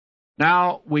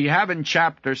Now, we have in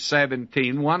chapter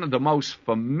 17 one of the most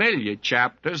familiar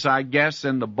chapters, I guess,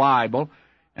 in the Bible,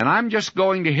 and I'm just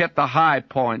going to hit the high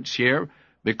points here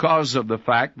because of the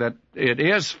fact that it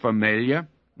is familiar.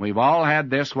 We've all had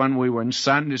this when we were in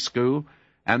Sunday school,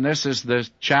 and this is the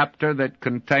chapter that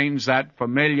contains that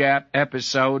familiar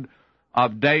episode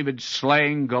of David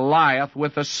slaying Goliath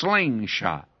with a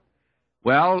slingshot.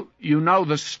 Well, you know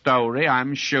the story,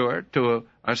 I'm sure, to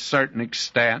a certain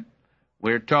extent.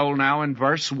 We're told now in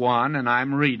verse 1, and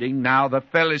I'm reading, "Now the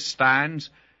Philistines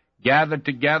gathered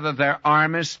together their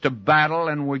armies to battle,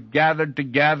 and were gathered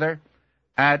together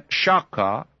at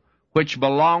Shochoh, which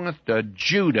belongeth to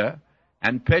Judah,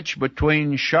 and pitched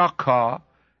between Shochoh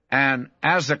and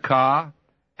Azekah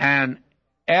and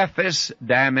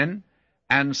Ephes-dammim.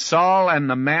 And Saul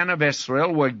and the men of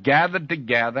Israel were gathered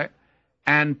together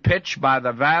and pitched by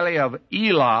the valley of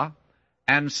Elah,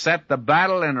 and set the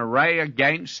battle in array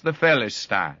against the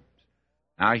Philistines."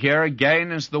 Now here again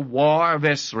is the war of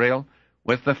Israel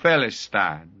with the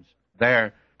Philistines,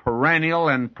 their perennial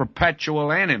and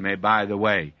perpetual enemy, by the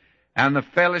way. And the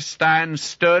Philistines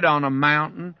stood on a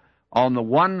mountain on the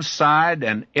one side,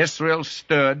 and Israel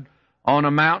stood on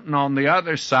a mountain on the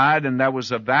other side, and there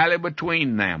was a valley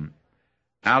between them.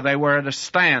 Now, they were at a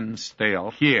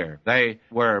standstill here. They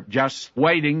were just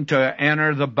waiting to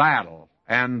enter the battle,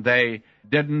 and they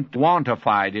didn't want to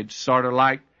fight. It's sort of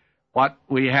like what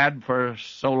we had for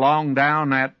so long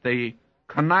down at the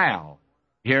canal.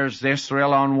 Here's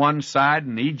Israel on one side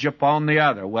and Egypt on the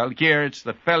other. Well, here it's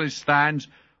the Philistines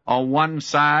on one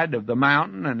side of the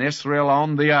mountain and Israel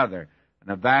on the other, and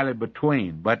a valley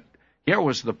between. But here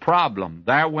was the problem.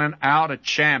 There went out a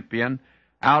champion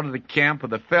out of the camp of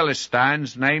the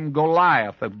Philistines named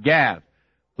Goliath of Gath,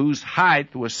 whose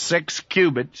height was 6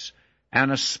 cubits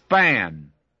and a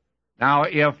span. Now,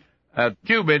 if a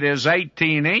cubit is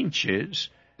 18 inches,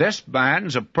 this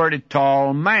man's a pretty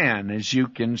tall man, as you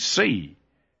can see.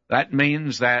 That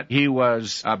means that he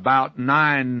was about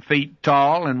 9 feet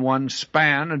tall, and one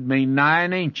span would mean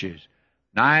 9 inches.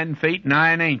 9 feet,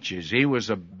 9 inches. He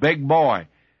was a big boy,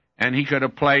 and he could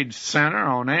have played center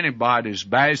on anybody's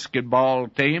basketball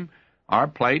team or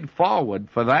played forward,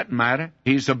 for that matter.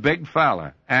 He's a big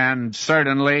fella, and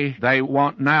certainly they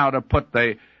want now to put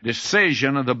the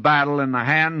decision of the battle in the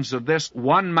hands of this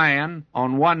one man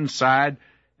on one side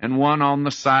and one on the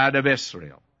side of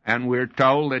Israel. And we're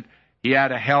told that he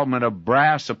had a helmet of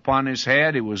brass upon his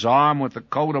head. He was armed with a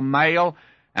coat of mail,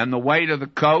 and the weight of the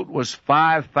coat was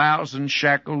 5,000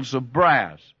 shekels of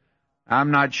brass.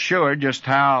 I'm not sure just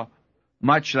how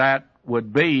much that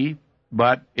would be,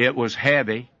 but it was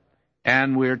heavy.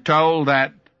 And we're told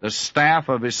that the staff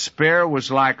of his spear was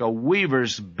like a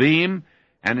weaver's beam,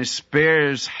 and his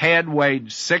spear's head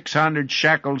weighed 600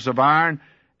 shekels of iron,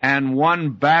 and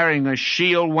one bearing a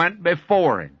shield went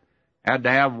before him. Had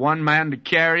to have one man to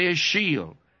carry his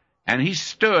shield. And he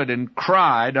stood and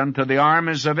cried unto the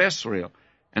armies of Israel,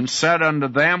 and said unto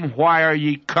them, Why are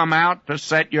ye come out to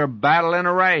set your battle in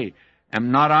array?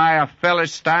 Am not I a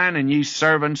Philistine, and ye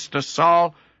servants to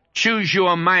Saul? Choose you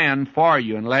a man for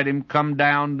you, and let him come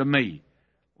down to me.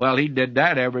 Well, he did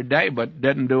that every day, but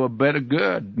didn't do a bit of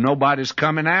good. Nobody's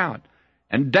coming out.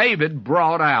 And David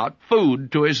brought out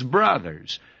food to his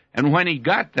brothers. And when he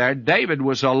got there, David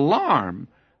was alarmed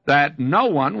that no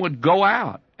one would go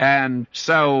out. And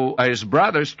so his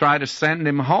brothers tried to send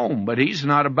him home, but he's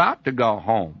not about to go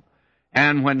home.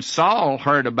 And when Saul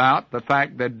heard about the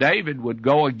fact that David would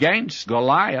go against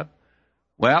Goliath,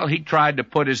 well, he tried to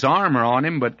put his armor on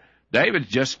him, but David's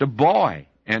just a boy.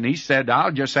 And he said,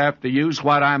 I'll just have to use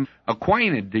what I'm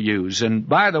acquainted to use. And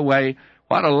by the way,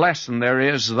 what a lesson there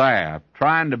is there,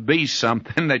 trying to be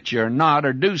something that you're not,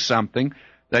 or do something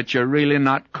that you're really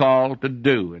not called to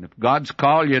do. And if God's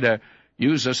called you to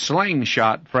use a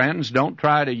slingshot, friends, don't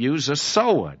try to use a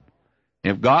sword.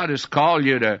 If God has called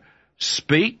you to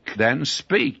speak, then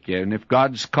speak. And if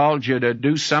God's called you to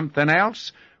do something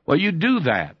else, well, you do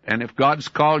that. And if God's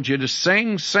called you to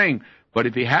sing, sing. But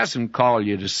if he hasn't called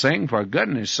you to sing, for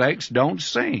goodness sakes, don't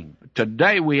sing.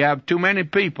 Today we have too many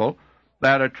people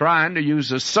that are trying to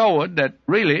use a sword that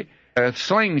really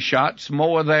slingshots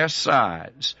more their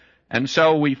size. And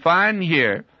so we find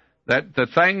here that the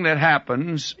thing that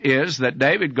happens is that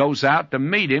David goes out to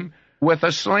meet him with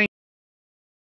a slingshot.